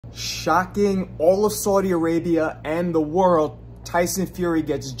Shocking all of Saudi Arabia and the world, Tyson Fury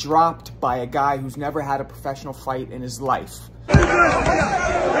gets dropped by a guy who's never had a professional fight in his life.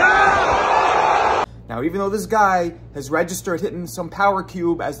 Now, even though this guy has registered hitting some power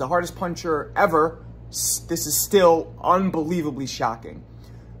cube as the hardest puncher ever, this is still unbelievably shocking.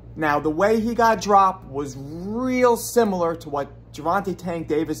 Now, the way he got dropped was real similar to what Gervonta Tank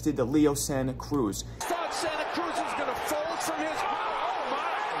Davis did to Leo Santa Cruz.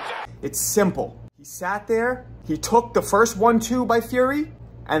 It's simple. He sat there, he took the first 1-2 by Fury,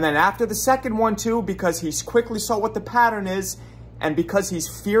 and then after the second 1-2, because he quickly saw what the pattern is, and because he's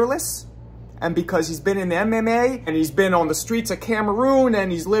fearless, and because he's been in the MMA, and he's been on the streets of Cameroon,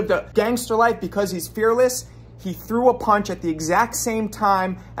 and he's lived a gangster life because he's fearless, he threw a punch at the exact same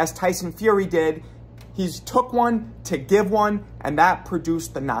time as Tyson Fury did. He took one to give one, and that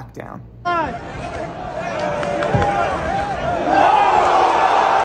produced the knockdown.